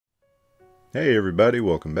Hey everybody,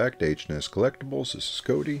 welcome back to HNS Collectibles. This is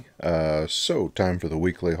Cody. So time for the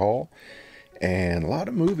weekly haul, and a lot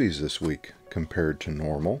of movies this week compared to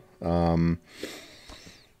normal.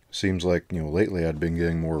 Seems like, lately I'd been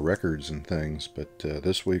getting more records and things, but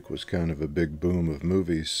this week was kind of a big boom of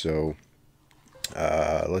movies. So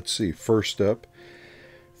let's see. First up,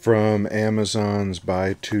 from Amazon's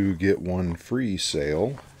buy two get one free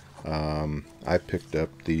sale, I picked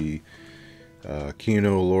up the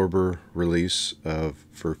Kino Lorber release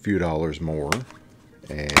for a few dollars more,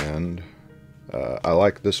 and I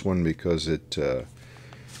like this one because the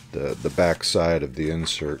back side of the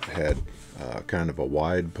insert had kind of a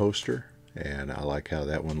wide poster, and I like how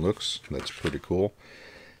that one looks. That's pretty cool.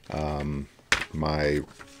 My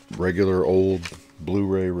regular old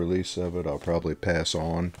Blu-ray release of it I'll probably pass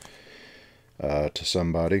on to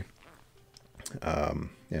somebody.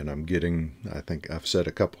 And I'm getting, I think I've said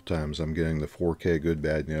a couple times, I'm getting the 4K Good,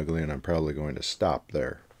 Bad, and the Ugly, and I'm probably going to stop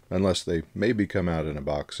there. Unless they maybe come out in a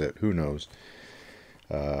box set, who knows.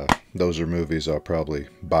 Those are movies I'll probably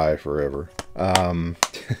buy forever.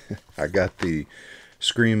 I got the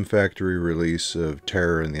Scream Factory release of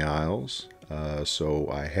Terror in the Aisles. So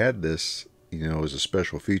I had this, as a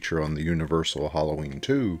special feature on the Universal Halloween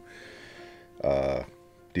 2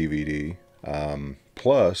 DVD.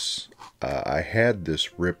 Plus, I had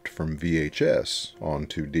this ripped from VHS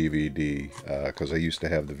onto DVD because I used to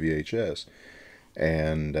have the VHS.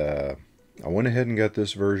 And I went ahead and got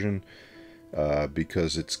this version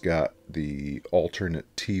because it's got the alternate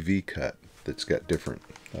TV cut that's got different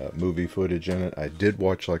movie footage in it. I did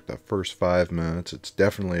watch like the first 5 minutes. It's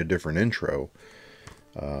definitely a different intro.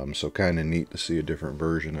 So kind of neat to see a different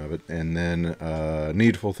version of it. And then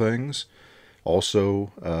Needful Things,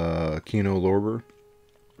 also Kino Lorber.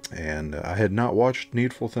 And I had not watched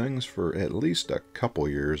Needful Things for at least a couple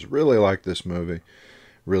years. Really like this movie.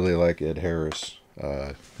 Really like Ed Harris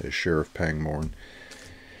as Sheriff Pangborn.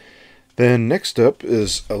 Then next up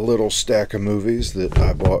is a little stack of movies that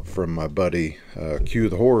I bought from my buddy Q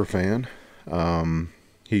the Horror Fan.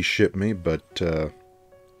 He shipped me, but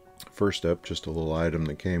first up, just a little item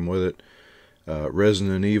that came with it.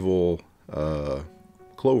 Resident Evil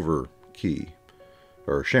Clover Key,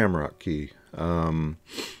 or Shamrock Key.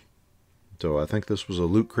 So I think this was a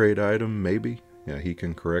Loot Crate item, maybe. Yeah, he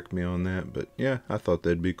can correct me on that, but yeah, I thought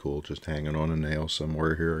that'd be cool, just hanging on a nail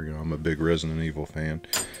somewhere here. I'm a big Resident Evil fan.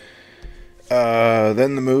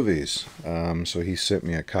 Then the movies. So he sent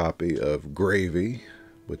me a copy of Gravy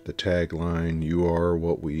with the tagline, "You are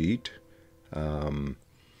what we eat."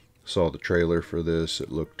 Saw the trailer for this.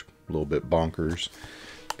 It looked a little bit bonkers,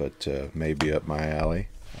 but maybe up my alley.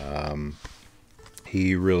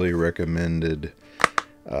 He really recommended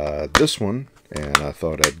this one, and I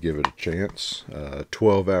thought I'd give it a chance.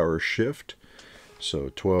 12-hour shift. So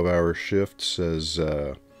 12-hour shift says,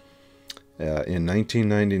 in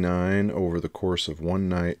 1999, over the course of one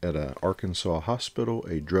night at an Arkansas hospital,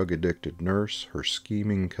 a drug-addicted nurse, her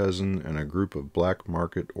scheming cousin, and a group of black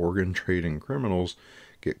market organ trading criminals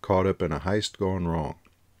get caught up in a heist gone wrong.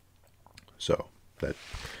 So that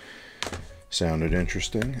sounded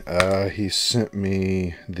interesting. He sent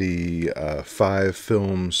me the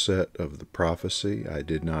 5-film set of The Prophecy. I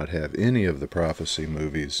did not have any of the Prophecy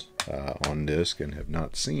movies on disc and have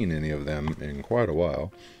not seen any of them in quite a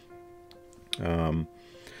while.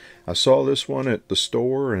 I saw this one at the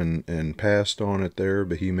store and passed on it there,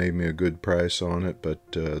 but he made me a good price on it.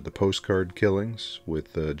 But the Postcard Killings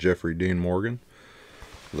with Jeffrey Dean Morgan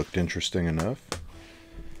looked interesting enough.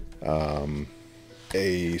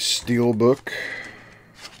 A steelbook.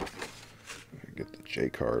 Get the J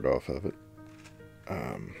card off of it.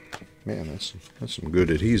 Man, that's some good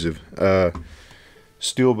adhesive.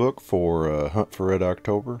 Steelbook for Hunt for Red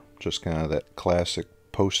October. Just kind of that classic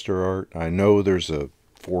poster art. I know there's a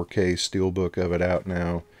 4K steelbook of it out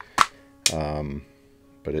now,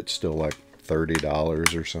 but it's still like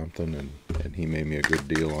 $30 or something, and he made me a good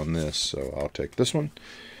deal on this, so I'll take this one.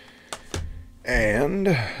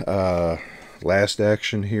 And Last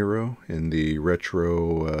Action Hero in the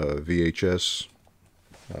retro VHS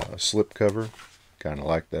slipcover. Kind of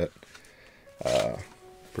like that.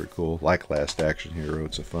 Pretty cool. Like Last Action Hero.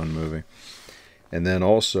 It's a fun movie. And then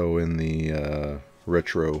also in the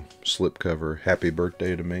retro slipcover, Happy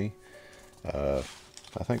Birthday to Me. I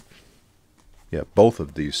think, yeah, both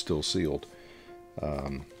of these still sealed.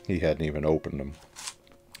 He hadn't even opened them.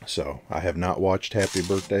 So I have not watched Happy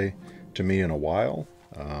Birthday to Me in a while.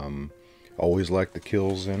 Always like the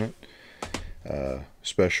kills in it,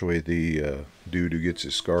 especially the dude who gets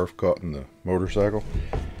his scarf caught in the motorcycle.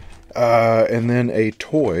 And then a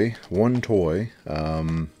toy, one toy.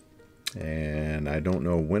 And I don't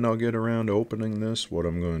know when I'll get around to opening this, what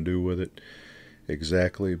I'm going to do with it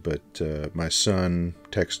exactly, but my son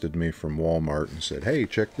texted me from Walmart and said, hey,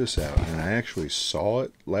 check this out. And I actually saw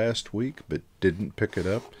it last week, but didn't pick it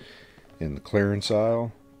up in the clearance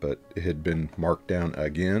aisle, but it had been marked down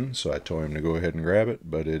again, so I told him to go ahead and grab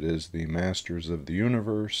it. But it is the Masters of the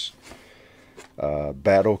Universe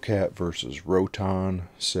Battle Cat versus Roton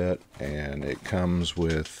set, and it comes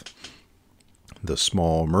with the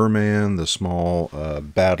small merman, the small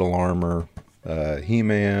battle armor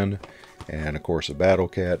He-Man, and of course a Battle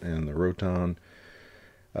Cat and the Roton.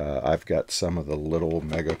 I've got some of the little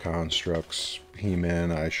Mega Constructs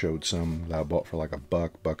He-Man. I showed some that I bought for like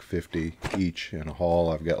 $1.50 each in a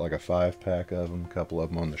haul. I've got like a 5-pack of them, a couple of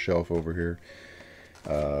them on the shelf over here.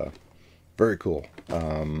 Very cool.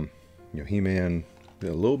 He-Man, a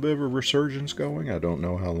little bit of a resurgence going. I don't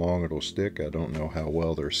know how long it'll stick. I don't know how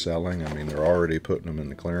well they're selling. I mean, they're already putting them in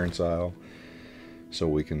the clearance aisle, so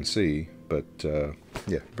we can see. But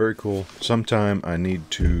yeah, very cool. Sometime I need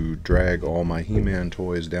to drag all my He-Man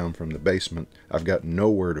toys down from the basement. I've got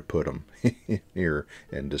nowhere to put them here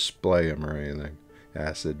and display them or anything.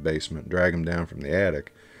 I said basement. Drag them down from the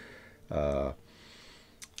attic.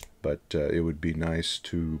 But it would be nice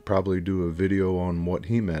to probably do a video on what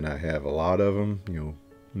He-Man I have. A lot of them,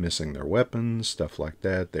 missing their weapons, stuff like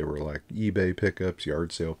that. They were like eBay pickups,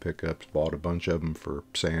 yard sale pickups. Bought a bunch of them for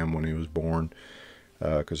Sam when he was born,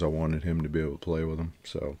 because I wanted him to be able to play with them.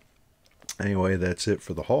 So anyway, that's it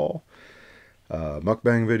for the haul.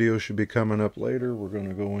 Mukbang video should be coming up later. We're going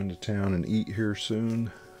to go into town and eat here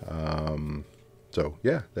soon. So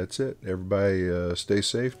yeah, that's it. Everybody stay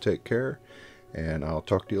safe, take care, and I'll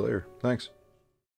talk to you later. Thanks.